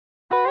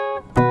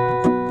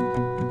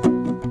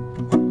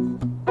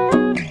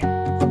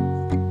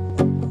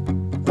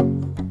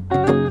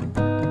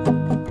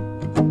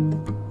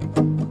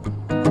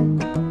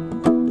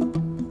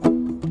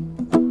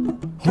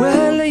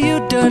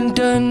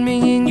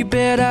you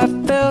bet I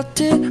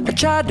felt it. I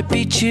tried to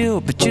be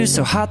chill, but you're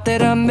so hot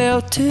that I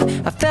melted.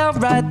 I fell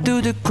right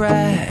through the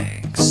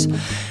cracks.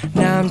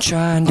 Now I'm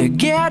trying to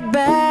get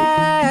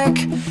back.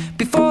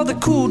 Before the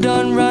cool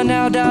done run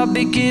out, I'll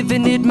be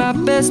giving it my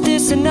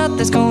bestest, and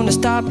nothing's gonna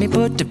stop me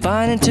but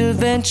divine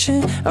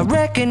intervention. I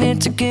reckon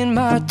it's again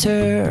my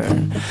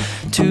turn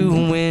to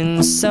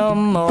win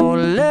some or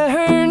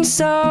learn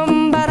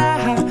some, but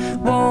I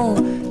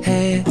won't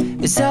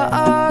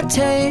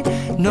hesitate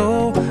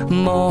no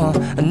more,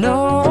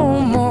 no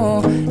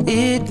more.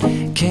 It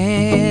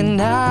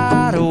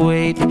cannot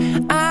wait.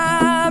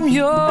 I'm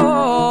yours.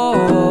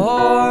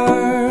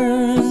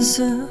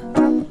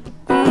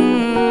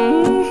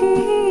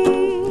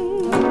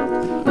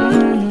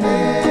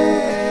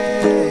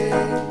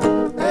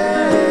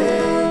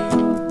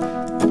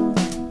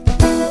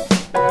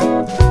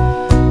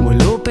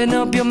 Open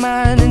up your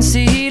mind and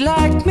see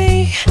like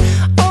me.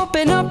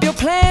 Open up your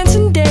plans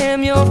and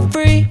damn, you're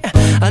free.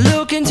 I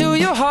look into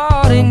your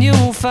heart and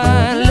you'll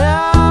find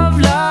love,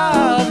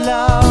 love,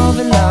 love,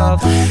 and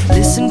love.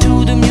 Listen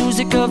to the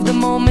music of the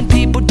moment,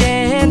 people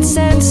dance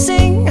and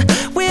sing.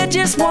 We're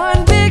just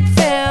one big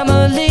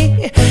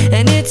family,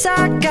 and it's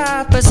our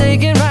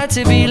God-forsaken right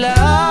to be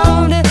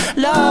loved.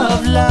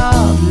 Love,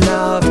 love,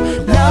 love,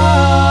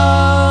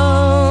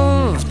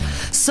 love.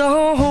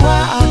 So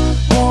I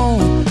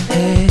won't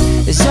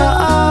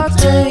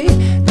hesitate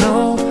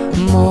no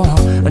more,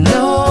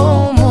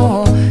 no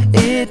more.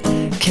 It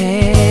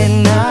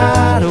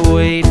cannot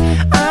wait.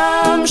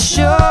 I'm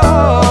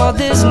sure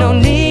there's no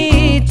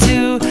need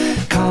to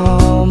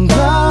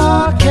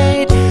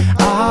complicate.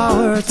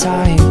 Our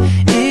time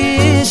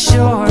is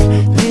short.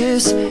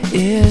 This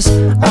is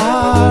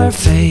our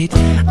fate.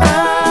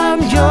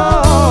 I'm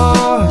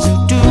yours.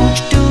 Do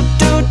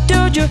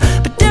you,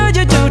 but do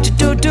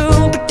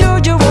you, but do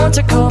you want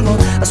to come on?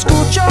 I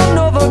scooch on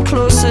over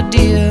closer,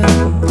 dear,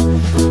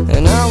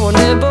 and I will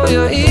nibble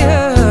your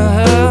ear.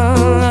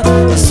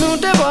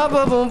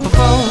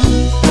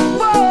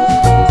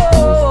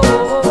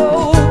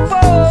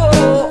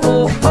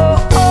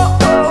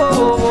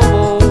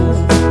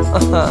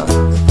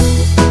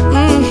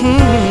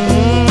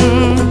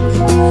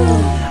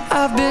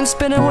 I've been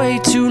spending way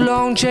too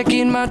long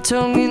checking my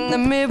tongue in the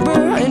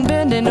mirror and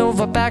bending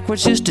over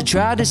backwards just to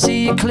try to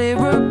see it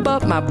clearer,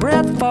 but my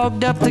breath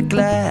fogged up the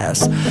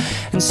glass,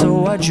 and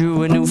so I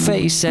drew a new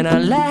face and I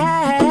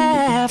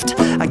laughed.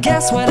 I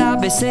guess what I'll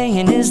be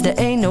saying is there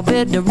ain't no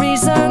better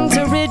reason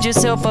to rid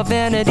yourself of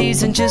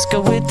vanities and just go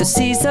with the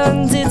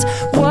seasons. It's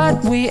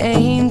what we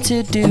aim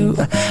to do.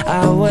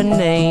 Our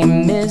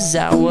name is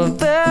our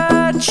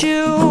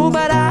virtue,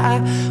 but I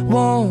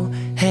won't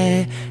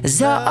hesitate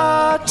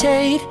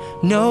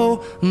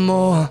no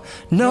more,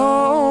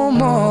 no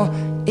more.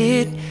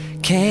 It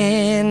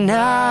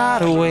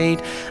cannot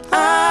wait.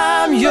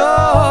 I'm yours.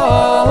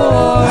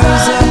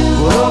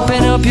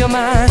 Open up your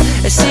mind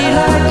and see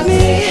like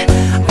me.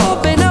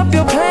 Open up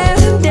your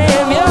plans and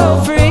damn, you're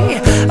free.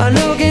 I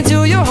look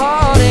into your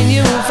heart and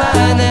you'll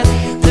find that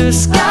the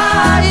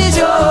sky is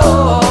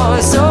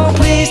yours. So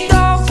please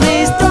don't,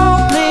 please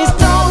don't, please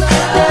don't.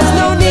 There's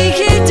no need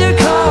here to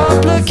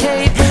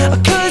complicate,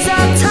 'cause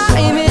our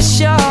time is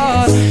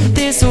short.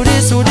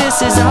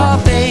 This is our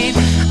fate.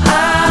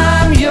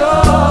 I'm yours.